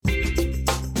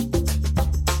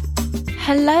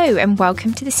Hello and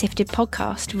welcome to the Sifted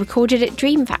podcast, recorded at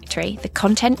Dream Factory, the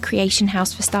content creation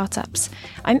house for startups.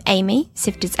 I'm Amy,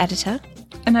 Sifted's editor.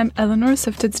 And I'm Eleanor,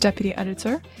 Sifted's deputy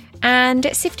editor. And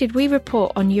at Sifted, we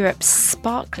report on Europe's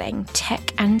sparkling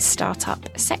tech and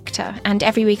startup sector. And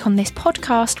every week on this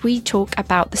podcast, we talk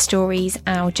about the stories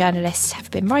our journalists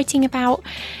have been writing about,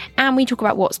 and we talk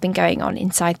about what's been going on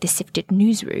inside the Sifted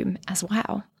newsroom as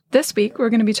well. This week, we're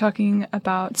going to be talking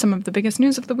about some of the biggest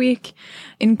news of the week,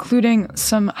 including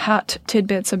some hot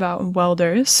tidbits about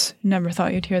welders. Never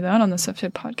thought you'd hear that on the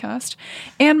Sifted podcast.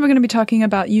 And we're going to be talking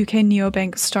about UK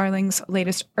neobank Starling's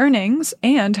latest earnings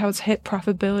and how it's hit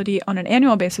profitability on an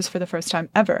annual basis for the first time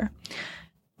ever.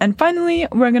 And finally,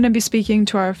 we're going to be speaking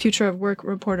to our Future of Work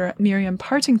reporter Miriam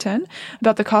Partington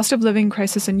about the cost of living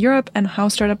crisis in Europe and how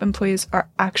startup employees are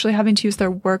actually having to use their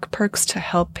work perks to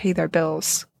help pay their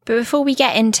bills. But before we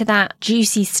get into that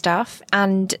juicy stuff,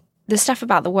 and the stuff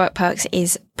about the work perks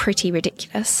is pretty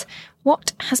ridiculous,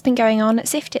 what has been going on at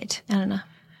Sifted, Eleanor?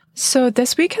 So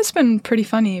this week has been pretty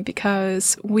funny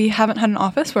because we haven't had an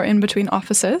office. We're in between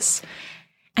offices.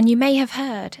 And you may have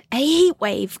heard a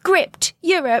heatwave gripped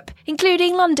Europe,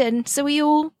 including London, so we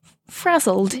all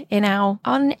frazzled in our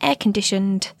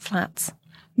unair-conditioned flats.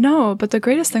 No, but the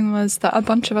greatest thing was that a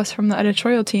bunch of us from the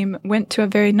editorial team went to a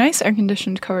very nice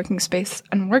air-conditioned co-working space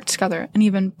and worked together. And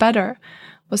even better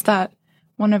was that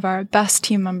one of our best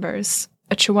team members,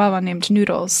 a chihuahua named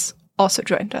Noodles, also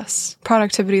joined us.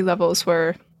 Productivity levels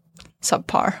were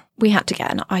subpar. We had to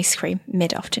get an ice cream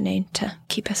mid-afternoon to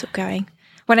keep us all going.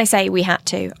 When I say we had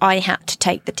to, I had to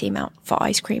take the team out for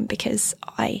ice cream because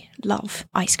I love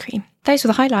ice cream. Those were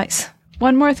the highlights.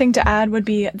 One more thing to add would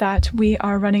be that we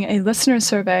are running a listener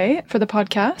survey for the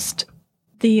podcast.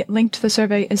 The link to the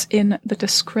survey is in the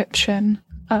description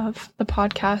of the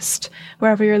podcast,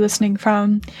 wherever you're listening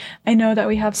from. I know that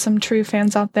we have some true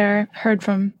fans out there. Heard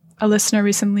from a listener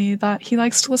recently that he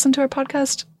likes to listen to our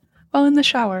podcast while in the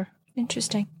shower.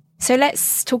 Interesting. So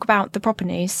let's talk about the proper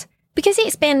news. Because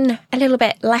it's been a little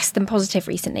bit less than positive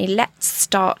recently, let's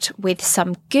start with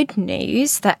some good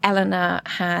news that Eleanor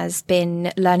has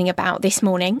been learning about this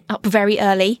morning, up very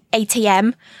early, 8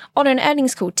 a.m, on an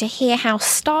earnings call to hear how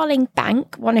Starling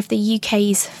Bank, one of the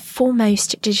UK's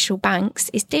foremost digital banks,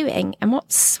 is doing. And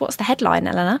what's the headline,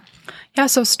 Eleanor? Yeah,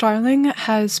 so Starling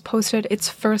has posted its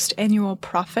first annual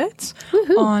profits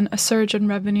on a surge in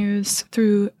revenues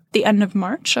through the end of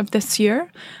March of this year.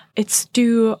 It's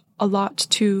due a lot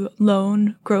to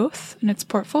loan growth in its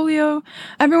portfolio.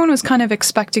 Everyone was kind of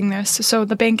expecting this. So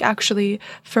the bank actually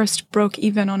first broke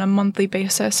even on a monthly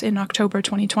basis in October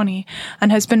 2020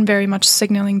 and has been very much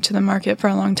signaling to the market for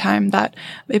a long time that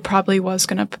it probably was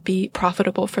going to be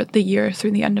profitable for the year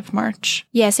through the end of March.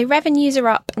 Yeah, so revenues are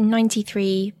up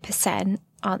 93%.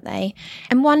 Aren't they?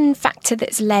 And one factor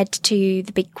that's led to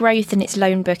the big growth in its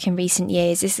loan book in recent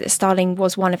years is that Starling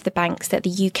was one of the banks that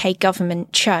the UK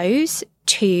government chose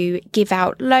to give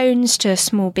out loans to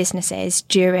small businesses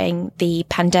during the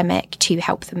pandemic to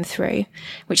help them through,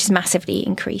 which has massively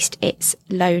increased its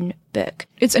loan book.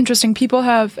 It's interesting. People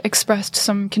have expressed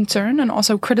some concern and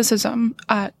also criticism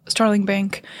at Starling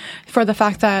Bank for the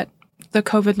fact that the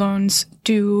COVID loans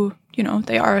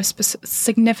they are a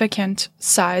significant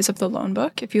size of the loan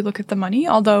book if you look at the money.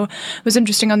 Although it was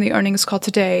interesting on the earnings call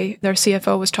today, their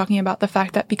CFO was talking about the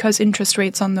fact that because interest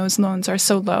rates on those loans are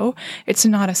so low, it's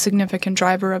not a significant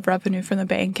driver of revenue for the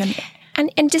bank.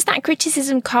 And does that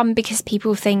criticism come because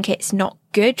people think it's not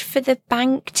good for the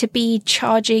bank to be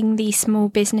charging these small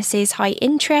businesses high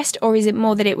interest, or is it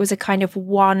more that it was a kind of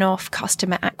one-off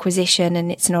customer acquisition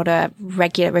and it's not a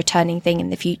regular returning thing in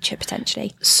the future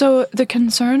potentially? So the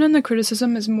concern and the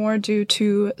criticism is more due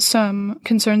to some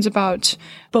concerns about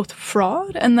both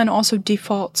fraud and then also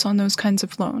defaults on those kinds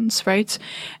of loans, right?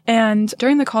 And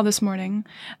during the call this morning,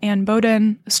 Anne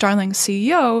Bowden, Starling's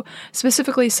CEO,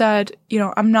 specifically said,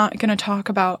 I'm not going to talk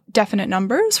about definite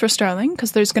numbers for Starling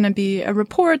because there's going to be a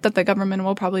report that the government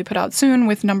will probably put out soon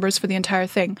with numbers for the entire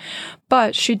thing.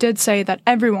 But she did say that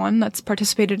everyone that's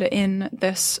participated in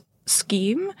this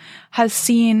scheme has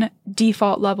seen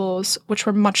default levels which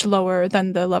were much lower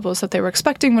than the levels that they were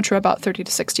expecting, which were about 30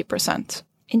 to 60%.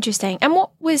 Interesting. And what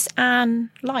was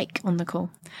Anne like on the call?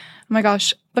 Oh my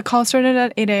gosh, the call started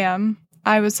at 8 a.m.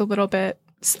 I was a little bit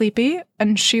sleepy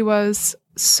and she was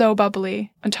so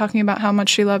bubbly and talking about how much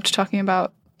she loved talking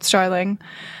about Starling.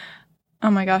 Oh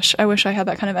my gosh, I wish I had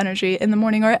that kind of energy in the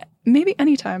morning or maybe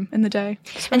any time in the day.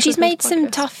 And she's made some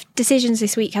tough decisions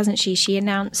this week, hasn't she? She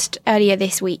announced earlier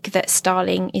this week that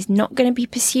Starling is not going to be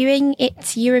pursuing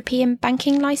its European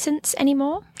banking license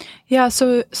anymore. Yeah,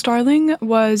 so Starling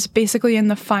was basically in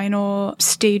the final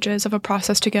stages of a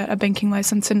process to get a banking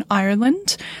license in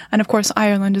Ireland. And of course,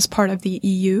 Ireland is part of the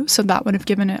EU, so that would have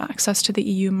given it access to the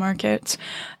EU market.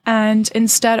 And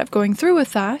instead of going through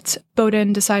with that,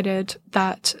 Boden decided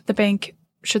that the bank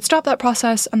should stop that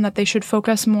process and that they should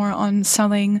focus more on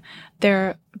selling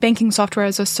their banking software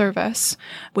as a service,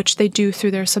 which they do through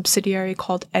their subsidiary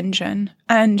called Engine.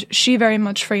 And she very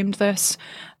much framed this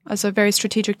as a very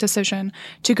strategic decision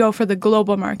to go for the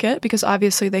global market, because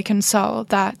obviously they can sell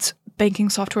that banking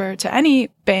software to any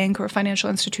bank or financial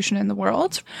institution in the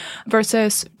world,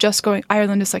 versus just going,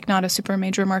 Ireland is like not a super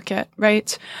major market,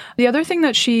 right? The other thing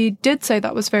that she did say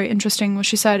that was very interesting was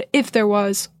she said, if there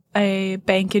was a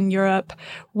bank in Europe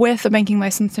with a banking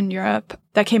license in Europe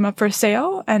that came up for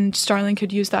sale and Starling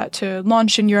could use that to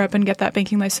launch in Europe and get that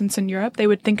banking license in Europe, they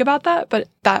would think about that, but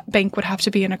that bank would have to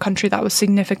be in a country that was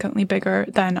significantly bigger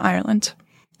than Ireland.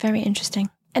 Very interesting.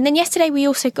 And then yesterday we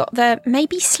also got the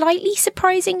maybe slightly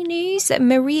surprising news that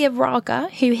Maria Raga,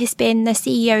 who has been the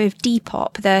CEO of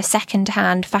Depop, the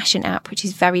second-hand fashion app, which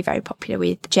is very, very popular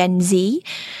with Gen Z,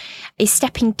 is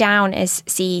stepping down as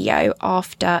CEO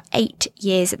after 8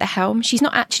 years at the helm. She's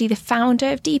not actually the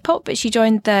founder of Depop, but she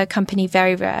joined the company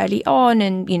very, very early on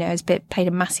and, has played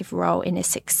a massive role in its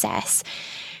success.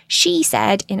 She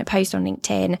said in a post on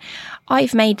LinkedIn,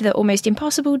 "I've made the almost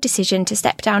impossible decision to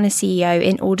step down as CEO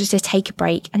in order to take a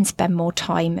break and spend more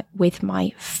time with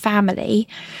my family."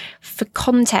 For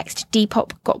context,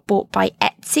 Depop got bought by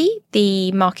Etsy,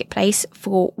 the marketplace,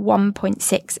 for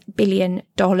 $1.6 billion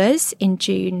in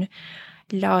June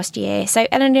last year. So,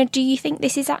 Eleanor, do you think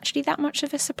this is actually that much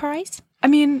of a surprise? I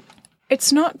mean,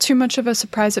 it's not too much of a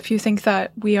surprise if you think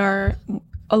that we are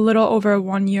a little over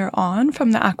 1 year on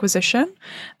from the acquisition.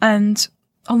 And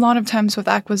a lot of times with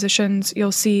acquisitions,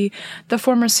 you'll see the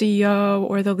former CEO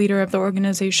or the leader of the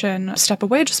organization step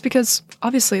away just because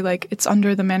obviously it's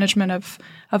under the management of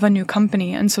a new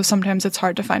company. And so sometimes it's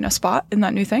hard to find a spot in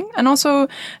that new thing. And also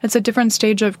it's a different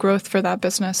stage of growth for that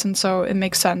business. And so it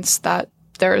makes sense that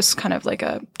there's kind of like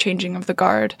a changing of the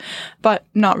guard, but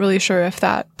not really sure if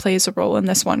that plays a role in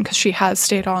this one because she has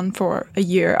stayed on for a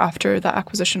year after the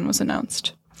acquisition was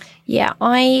announced. Yeah,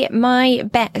 my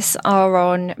bets are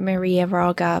on Maria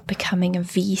Raga becoming a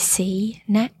VC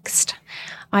next.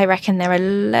 I reckon there are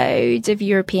loads of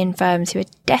European firms who are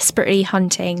desperately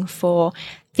hunting for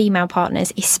female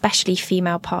partners, especially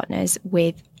female partners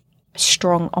with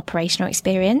strong operational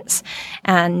experience.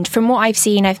 And from what I've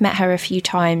seen, I've met her a few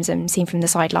times and seen from the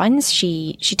sidelines,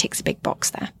 she ticks a big box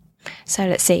there. So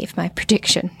let's see if my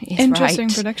prediction is Interesting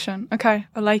right. prediction. Okay,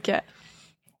 I like it.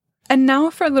 And now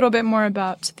for a little bit more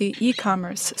about the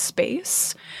e-commerce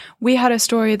space. We had a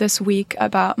story this week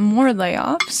about more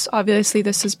layoffs. Obviously,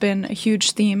 this has been a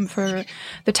huge theme for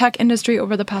the tech industry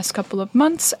over the past couple of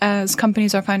months as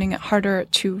companies are finding it harder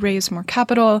to raise more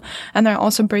capital, and they're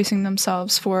also bracing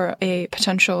themselves for a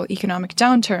potential economic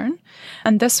downturn.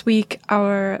 And this week,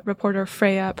 our reporter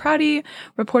Freya Prouty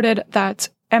reported that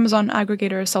Amazon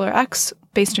aggregator SellerX,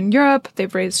 based in Europe,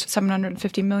 they've raised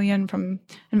 $750 million from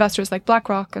investors like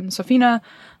BlackRock and Sofina.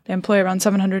 They employ around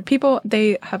 700 people.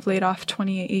 They have laid off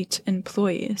 28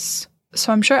 employees.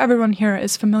 So I'm sure everyone here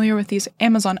is familiar with these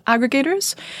Amazon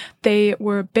aggregators. They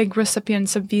were big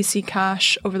recipients of VC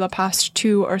cash over the past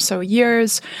 2 or so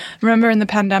years. Remember in the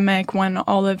pandemic when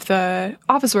all of the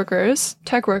office workers,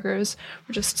 tech workers,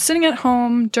 were just sitting at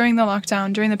home during the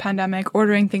lockdown, during the pandemic,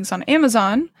 ordering things on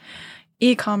Amazon.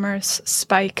 E-commerce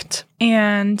spiked,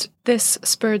 and this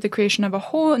spurred the creation of a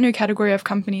whole new category of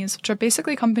companies, which are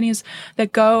basically companies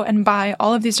that go and buy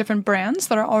all of these different brands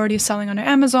that are already selling on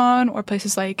Amazon or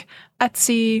places like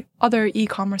Etsy, other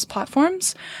e-commerce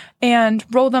platforms, and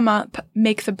roll them up,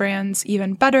 make the brands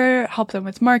even better, help them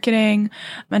with marketing.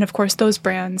 And of course, those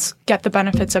brands get the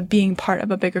benefits of being part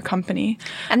of a bigger company.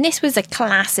 And this was a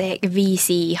classic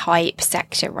VC hype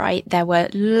sector, right? There were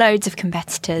loads of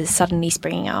competitors suddenly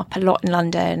springing up, a lot in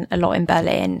London, a lot in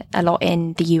Berlin, a lot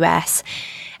in the US.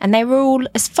 And they were all,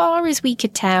 as far as we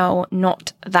could tell,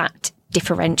 not that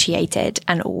differentiated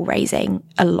and all raising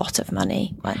a lot of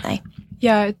money, weren't they?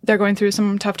 Yeah, they're going through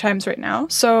some tough times right now.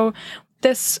 So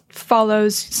this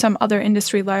follows some other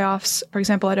industry layoffs, for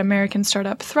example, at American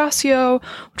startup Thrasio,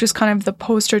 which is kind of the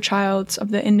poster child of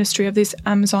the industry of these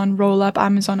Amazon roll-up,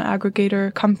 Amazon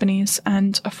aggregator companies,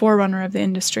 and a forerunner of the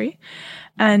industry.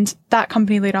 And that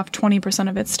company laid off 20%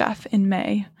 of its staff in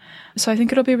May. So I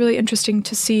think it'll be really interesting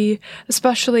to see,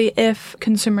 especially if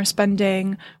consumer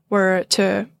spending were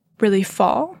to really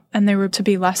fall and there were to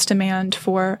be less demand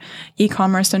for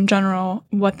e-commerce in general,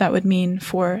 what that would mean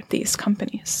for these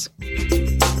companies.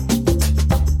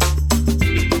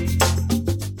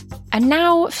 And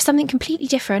now for something completely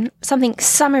different, something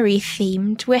summery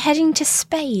themed, we're heading to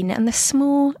Spain and the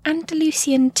small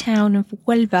Andalusian town of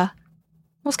Huelva.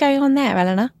 What's going on there,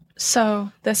 Eleanor?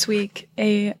 So this week,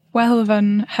 a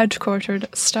Huelvan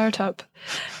headquartered startup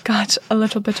got a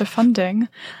little bit of funding.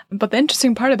 But the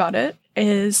interesting part about it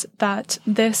is that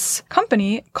this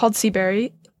company called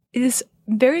Seaberry is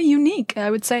very unique, I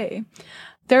would say.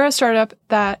 They're a startup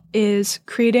that is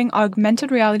creating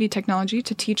augmented reality technology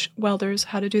to teach welders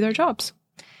how to do their jobs.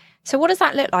 So what does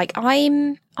that look like?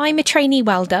 I'm a trainee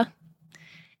welder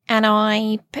and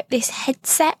I put this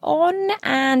headset on,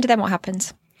 and then what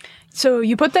happens? So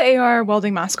you put the AR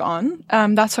welding mask on,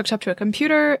 that's hooked up to a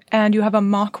computer, and you have a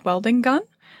mock welding gun.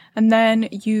 And then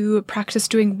you practice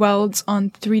doing welds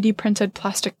on 3D printed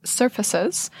plastic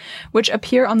surfaces, which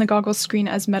appear on the goggles screen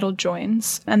as metal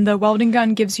joins. And the welding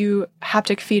gun gives you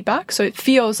haptic feedback, so it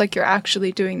feels like you're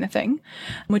actually doing the thing,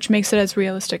 which makes it as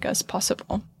realistic as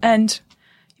possible. And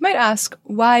you might ask,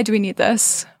 why do we need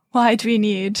this? Why do we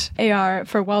need AR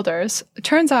for welders? It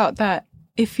turns out that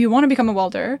if you want to become a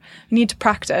welder, you need to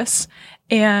practice.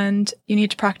 And you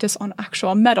need to practice on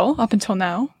actual metal up until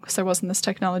now, because there wasn't this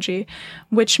technology,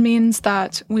 which means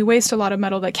that we waste a lot of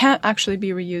metal that can't actually be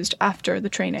reused after the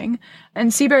training.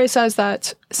 And Seaberry says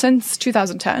that since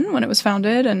 2010, when it was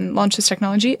founded and launched this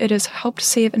technology, it has helped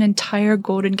save an entire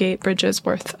Golden Gate Bridge's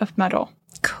worth of metal.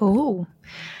 Cool.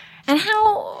 And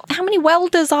how many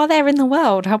welders are there in the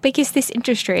world? How big is this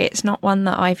industry? It's not one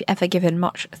that I've ever given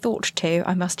much thought to,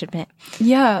 I must admit.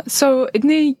 Yeah, so in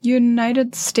the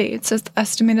United States, it's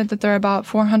estimated that there are about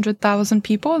 400,000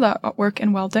 people that work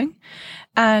in welding.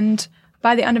 And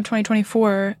by the end of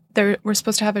 2024, we're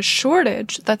supposed to have a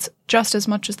shortage that's just as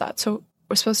much as that. So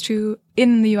we're supposed to,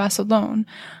 in the US alone,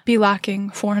 be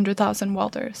lacking 400,000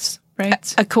 welders.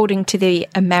 Right. According to the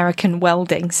American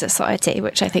Welding Society,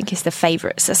 which I think is the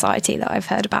favourite society that I've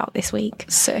heard about this week.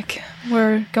 Sick.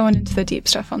 We're going into the deep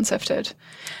stuff on Sifted.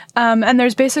 And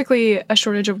there's basically a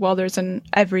shortage of welders in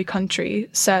every country,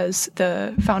 says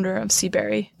the founder of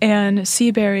Seaberry. And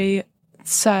Seaberry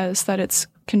says that it's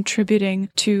contributing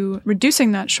to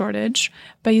reducing that shortage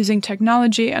by using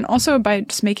technology and also by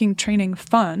just making training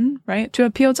fun, right? To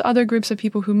appeal to other groups of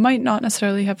people who might not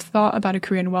necessarily have thought about a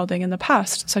career in welding in the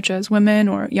past, such as women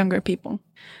or younger people.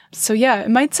 So yeah, it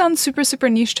might sound super, super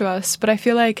niche to us, but I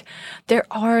feel like there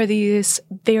are these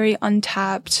very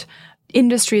untapped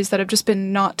industries that have just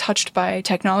been not touched by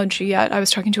technology yet. I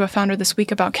was talking to a founder this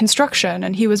week about construction,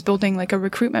 and he was building like a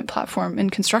recruitment platform in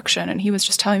construction, and he was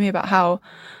just telling me about how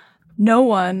no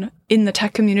one in the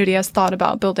tech community has thought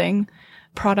about building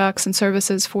products and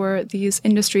services for these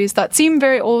industries that seem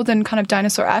very old and kind of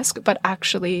dinosaur-esque, but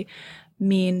actually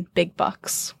mean big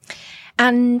bucks.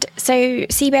 And so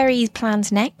Seaberry's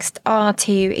plans next are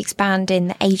to expand in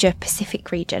the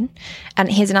Asia-Pacific region.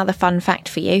 And here's another fun fact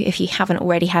for you, if you haven't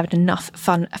already had enough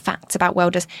fun facts about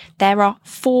welders. There are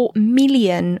 4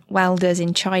 million welders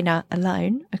in China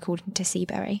alone, according to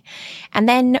Seaberry. And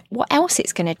then what else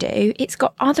it's going to do, it's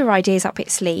got other ideas up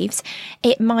its sleeves.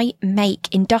 It might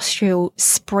make industrial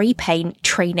spray paint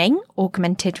training,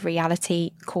 augmented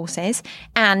reality courses,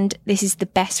 and this is the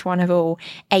best one of all,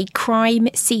 a crime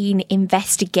scene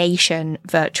investigation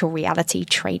virtual reality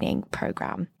training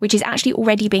program, which is actually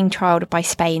already being trialled by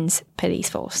Spain's police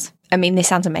force. I mean, this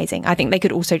sounds amazing. I think they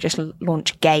could also just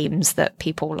launch games that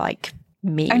people like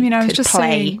me could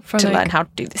play to learn how to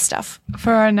do this stuff.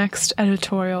 For our next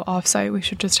editorial offsite, we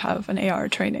should just have an AR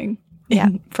training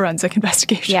in forensic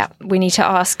investigation. Yeah, we need to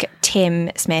ask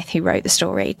Tim Smith, who wrote the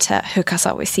story, to hook us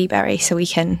up with Seaberry so we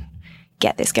can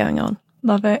get this going on.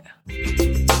 Love it.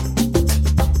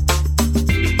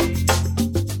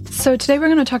 So today we're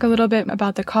going to talk a little bit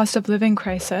about the cost of living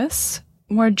crisis.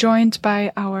 We're joined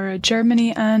by our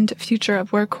Germany and Future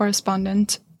of Work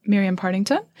correspondent, Miriam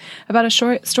Partington, about a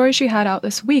short story she had out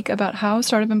this week about how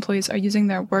startup employees are using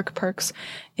their work perks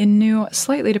in new,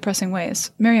 slightly depressing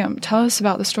ways. Miriam, tell us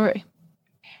about the story.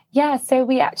 Yeah, so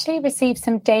we actually received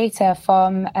some data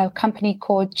from a company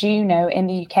called Juno in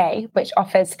the UK, which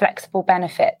offers flexible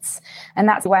benefits. And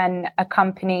that's when a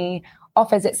company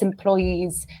offers its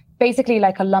employees basically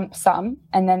like a lump sum,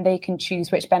 and then they can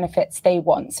choose which benefits they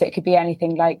want. So it could be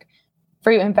anything like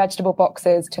fruit and vegetable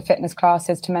boxes to fitness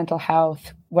classes to mental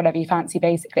health, whatever you fancy,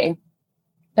 basically.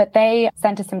 But they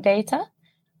sent us some data,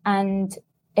 and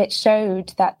it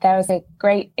showed that there was a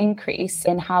great increase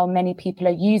in how many people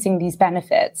are using these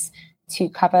benefits to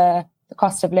cover the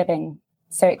cost of living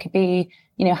So it could be,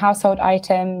 household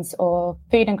items or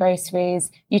food and groceries,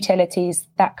 utilities,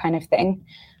 that kind of thing,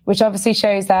 which obviously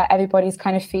shows that everybody's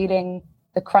kind of feeling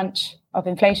the crunch of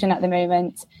inflation at the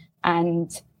moment. And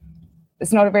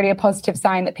it's not really a positive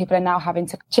sign that people are now having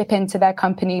to chip into their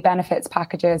company benefits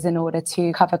packages in order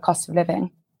to cover cost of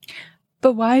living.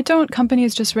 But why don't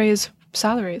companies just raise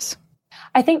salaries?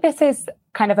 I think this is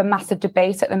kind of a massive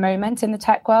debate at the moment in the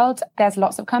tech world. There's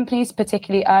lots of companies,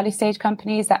 particularly early stage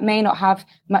companies, that may not have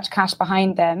much cash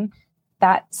behind them,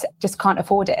 that just can't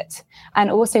afford it.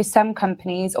 And also some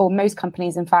companies, or most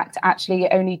companies, in fact, actually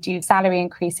only do salary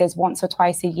increases once or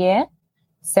twice a year.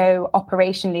 So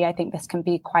operationally, I think this can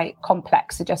be quite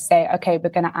complex to just say, okay, we're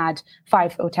going to add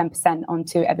 5 or 10%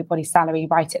 onto everybody's salary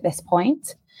right at this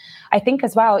point. I think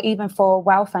as well, even for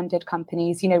well-funded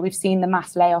companies, we've seen the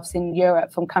mass layoffs in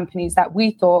Europe from companies that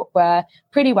we thought were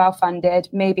pretty well-funded,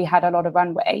 maybe had a lot of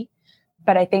runway.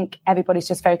 But I think everybody's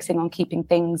just focusing on keeping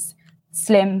things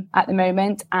slim at the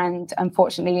moment. And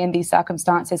unfortunately, in these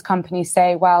circumstances, companies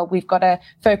say, well, we've got to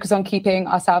focus on keeping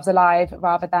ourselves alive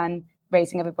rather than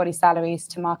raising everybody's salaries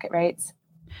to market rates.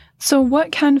 So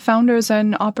what can founders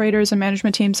and operators and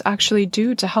management teams actually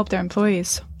do to help their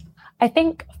employees? I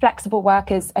think flexible work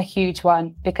is a huge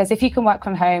one, because if you can work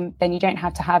from home, then you don't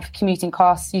have to have commuting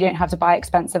costs, you don't have to buy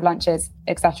expensive lunches,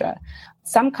 etc.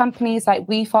 Some companies like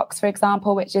WeFox, for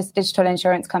example, which is a digital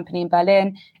insurance company in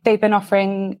Berlin, they've been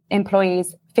offering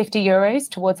employees €50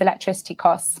 towards electricity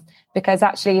costs, because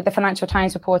actually the Financial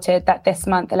Times reported that this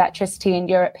month electricity in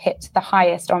Europe hit the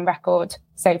highest on record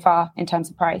so far in terms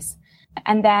of price.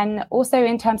 And then also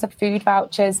in terms of food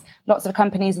vouchers, lots of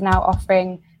companies are now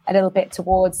offering a little bit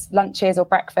towards lunches or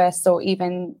breakfasts, or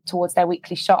even towards their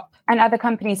weekly shop. And other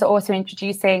companies are also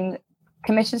introducing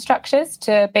commission structures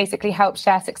to basically help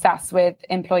share success with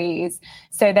employees.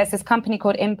 So there's this company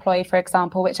called Employ, for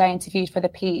example, which I interviewed for the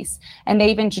piece, and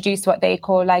they've introduced what they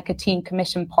call like a team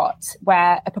commission pot,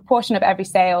 where a proportion of every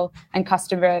sale and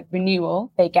customer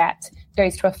renewal they get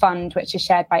goes to a fund which is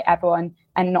shared by everyone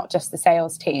and not just the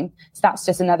sales team. So that's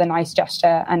just another nice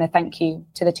gesture and a thank you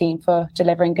to the team for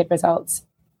delivering good results.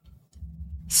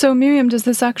 So Miriam, does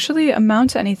this actually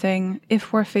amount to anything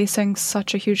if we're facing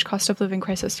such a huge cost of living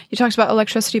crisis? You talked about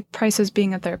electricity prices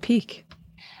being at their peak.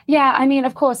 Yeah, I mean,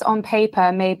 of course, on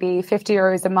paper, maybe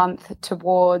 €50 a month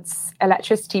towards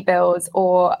electricity bills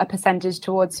or a percentage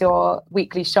towards your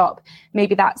weekly shop.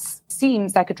 Maybe that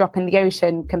seems like a drop in the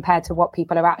ocean compared to what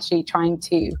people are actually trying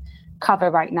to cover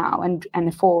right now and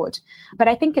afford. But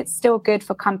I think it's still good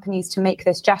for companies to make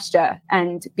this gesture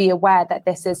and be aware that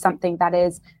this is something that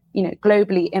is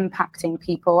globally impacting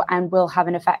people and will have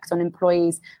an effect on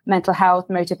employees' mental health,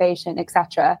 motivation,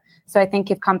 etc. So I think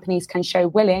if companies can show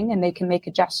willing and they can make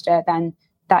a gesture, then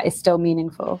that is still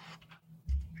meaningful.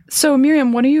 So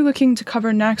Miriam, what are you looking to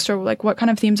cover next, or what kind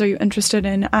of themes are you interested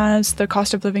in as the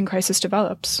cost of living crisis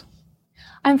develops?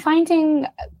 I'm finding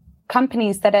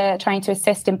companies that are trying to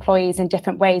assist employees in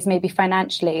different ways, maybe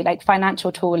financially, like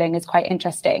financial tooling is quite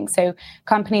interesting. So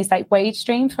companies like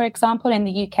WageStream, for example, in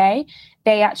the UK,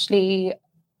 they actually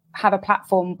have a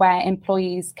platform where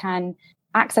employees can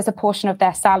access a portion of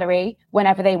their salary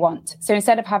whenever they want. So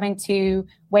instead of having to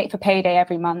wait for payday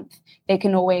every month, they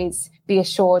can always be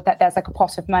assured that there's a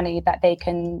pot of money that they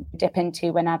can dip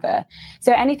into whenever.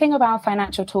 So anything around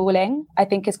financial tooling, I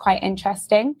think, is quite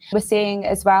interesting. We're seeing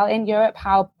as well in Europe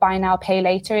how buy now, pay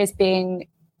later is being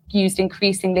used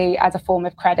increasingly as a form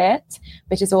of credit,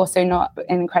 which is also not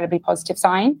an incredibly positive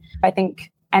sign. I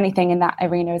think anything in that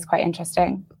arena is quite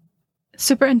interesting.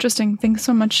 Super interesting. Thanks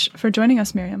so much for joining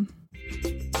us, Miriam.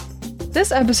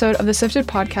 This episode of the Sifted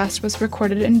podcast was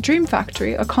recorded in Dream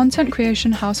Factory, a content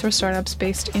creation house for startups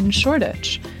based in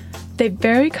Shoreditch. They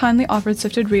very kindly offered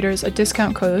Sifted readers a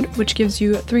discount code, which gives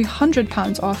you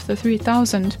 £300 off the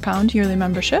 £3,000 yearly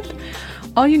membership.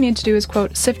 All you need to do is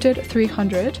quote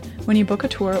Sifted300 when you book a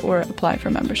tour or apply for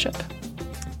membership.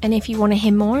 And if you want to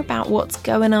hear more about what's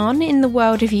going on in the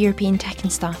world of European tech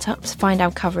and startups, find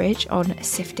our coverage on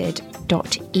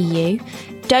sifted.eu.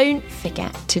 Don't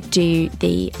forget to do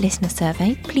the listener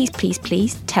survey. Please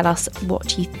tell us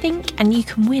what you think, and you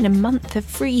can win a month of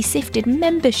free Sifted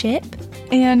membership.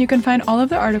 And you can find all of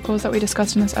the articles that we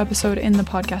discussed in this episode in the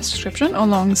podcast description,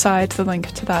 alongside the link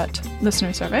to that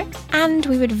listener survey. And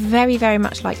we would very, very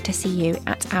much like to see you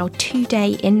at our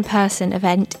 2-day in-person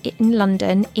event in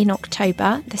London in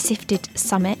October, the Sifted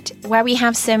Summit, where we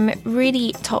have some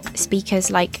really top speakers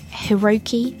like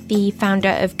Hiroki, the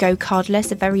founder of Go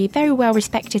Cardless, a very, very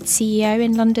well-respected CEO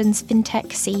in London's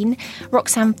fintech scene,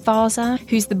 Roxane Faza,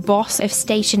 who's the boss of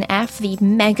Station F, the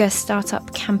mega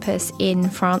startup campus in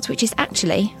France, which is actually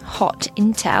Actually, hot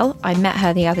intel, I met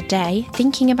her the other day,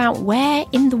 thinking about where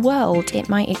in the world it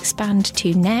might expand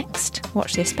to next.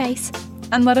 Watch this space.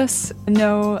 And let us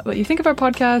know what you think of our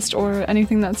podcast or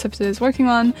anything that Sifted is working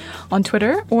on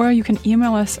Twitter, or you can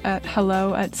email us at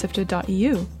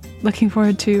hello@sifted.eu. Looking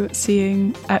forward to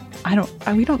seeing,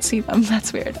 we don't see them,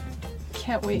 that's weird.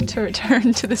 Can't wait to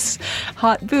return to this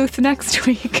hot booth next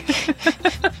week.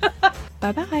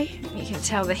 Bye-bye. You can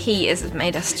tell the heat has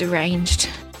made us deranged.